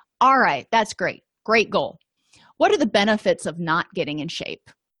shape. All right, that's great. Great goal. What are the benefits of not getting in shape?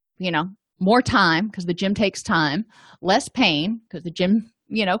 More time, because the gym takes time, less pain, because the gym,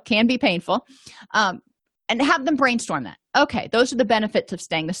 can be painful, and have them brainstorm that. Okay, those are the benefits of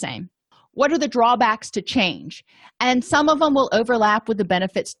staying the same. What are the drawbacks to change? And some of them will overlap with the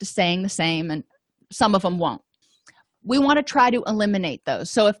benefits to staying the same, and some of them won't. We want to try to eliminate those.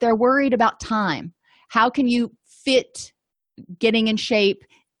 So if they're worried about time, how can you fit getting in shape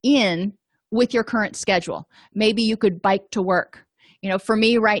in with your current schedule? Maybe you could bike to work. For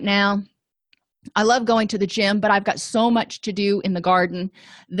me right now, I love going to the gym, but I've got so much to do in the garden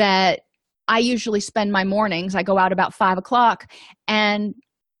that I usually spend my mornings. I go out about 5:00, and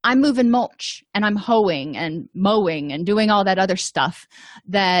I'm moving mulch, and I'm hoeing and mowing and doing all that other stuff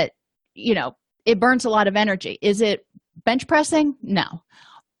that, it burns a lot of energy. Is it bench pressing? No.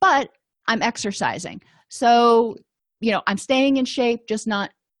 But I'm exercising. So, I'm staying in shape, just not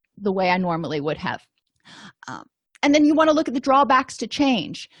the way I normally would have. And then you want to look at the drawbacks to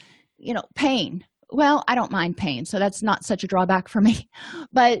change. Pain. Well, I don't mind pain, so that's not such a drawback for me.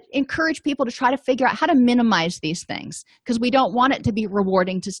 But encourage people to try to figure out how to minimize these things, because we don't want it to be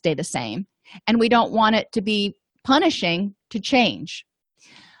rewarding to stay the same, and we don't want it to be punishing to change.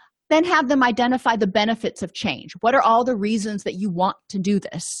 Then have them identify the benefits of change. What are all the reasons that you want to do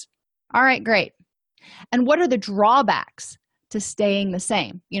this? All right, great. And what are the drawbacks to staying the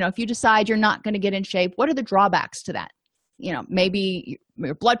same? If you decide you're not going to get in shape, what are the drawbacks to that? Maybe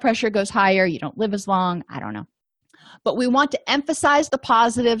your blood pressure goes higher, you don't live as long, I don't know. But we want to emphasize the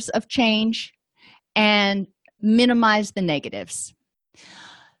positives of change and minimize the negatives.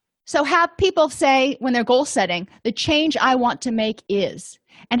 So have people say, when they're goal setting, the change I want to make is,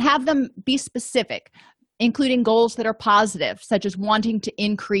 and have them be specific, including goals that are positive, such as wanting to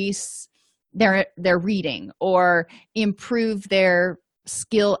increase their reading or improve their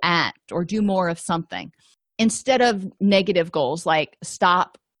skill at or do more of something, instead of negative goals like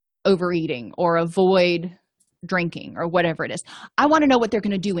stop overeating or avoid drinking or whatever it is. I want to know what they're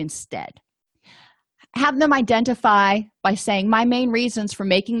going to do instead. Have them identify by saying, my main reasons for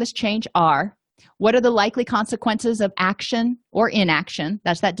making this change are, what are the likely consequences of action or inaction?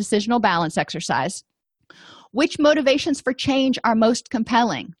 That's that decisional balance exercise. Which motivations for change are most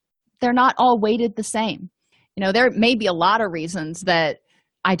compelling? They're not all weighted the same. There may be a lot of reasons that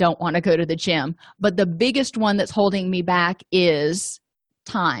I don't want to go to the gym, but the biggest one that's holding me back is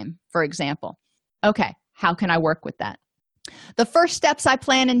time, for example. Okay, how can I work with that? The first steps I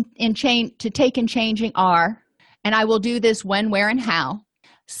plan to take in changing are, and I will do this when, where, and how.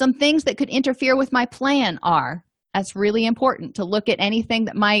 Some things that could interfere with my plan are, that's really important to look at anything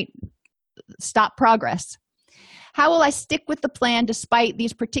that might stop progress. How will I stick with the plan despite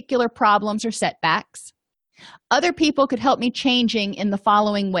these particular problems or setbacks? Other people could help me changing in the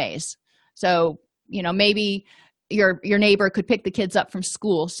following ways. So, maybe your neighbor could pick the kids up from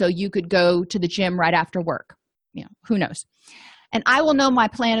school so you could go to the gym right after work. Who knows? And I will know my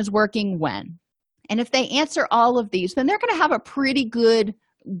plan is working when. And if they answer all of these, then they're going to have a pretty good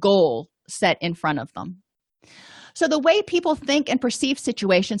goal set in front of them. So the way people think and perceive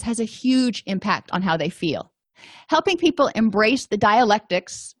situations has a huge impact on how they feel. Helping people embrace the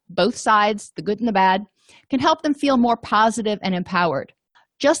dialectics, both sides, the good and the bad, can help them feel more positive and empowered.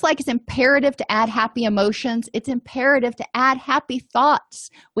 Just like it's imperative to add happy emotions, it's imperative to add happy thoughts.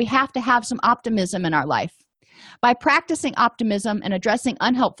 We have to have some optimism in our life. By practicing optimism and addressing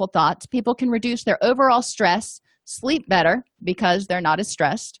unhelpful thoughts, people can reduce their overall stress, sleep better because they're not as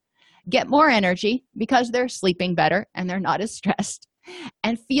stressed, get more energy because they're sleeping better and they're not as stressed,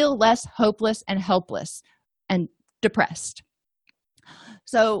 and feel less hopeless and helpless and depressed.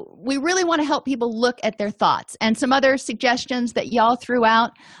 So we really want to help people look at their thoughts. And some other suggestions that y'all threw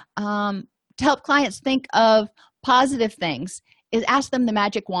out to help clients think of positive things is ask them the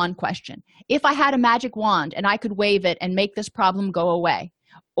magic wand question. If I had a magic wand and I could wave it and make this problem go away,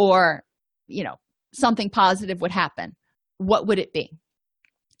 or, something positive would happen, what would it be?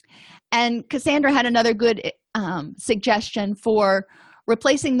 And Cassandra had another good suggestion for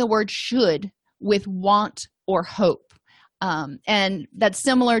replacing the word should with want or hope. And that's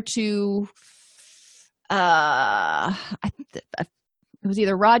similar to, I think it was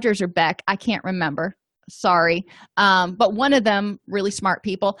either Rogers or Beck. I can't remember. Sorry. But one of them, really smart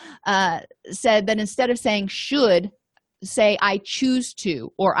people, said that instead of saying should, say I choose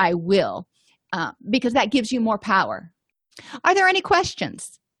to or I will, because that gives you more power. Are there any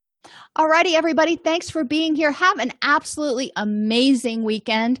questions? Alrighty, everybody. Thanks for being here. Have an absolutely amazing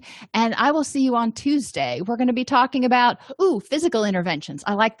weekend, and I will see you on Tuesday. We're going to be talking about, physical interventions.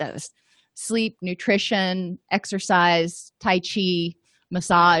 I like those. Sleep, nutrition, exercise, Tai Chi,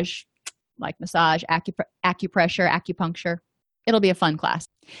 massage, acupressure, acupuncture. It'll be a fun class.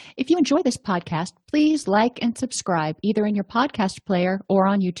 If you enjoy this podcast, please like and subscribe either in your podcast player or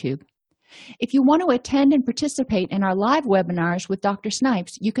on YouTube. If you want to attend and participate in our live webinars with Dr.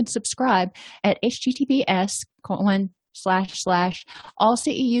 Snipes, you can subscribe at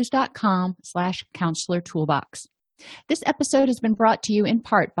https://allceus.com/counselor toolbox. This episode has been brought to you in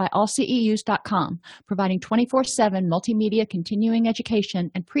part by allceus.com, providing 24/7 multimedia continuing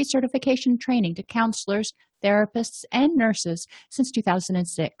education and pre-certification training to counselors, therapists, and nurses since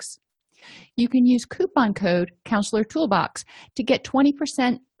 2006. You can use coupon code Counselor Toolbox to get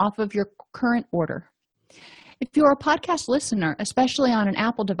 20% off of your current order. If you're a podcast listener, especially on an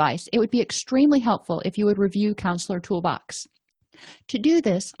Apple device, it would be extremely helpful if you would review Counselor Toolbox. To do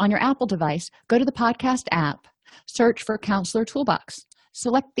this on your Apple device, go to the podcast app, search for Counselor Toolbox,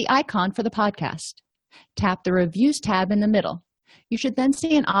 select the icon for the podcast, tap the Reviews tab in the middle. You should then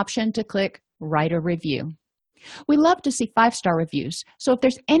see an option to click Write a Review. We love to see 5-star reviews, so if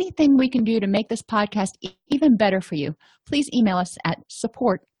there's anything we can do to make this podcast even better for you, please email us at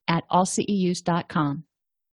support@allceus.com.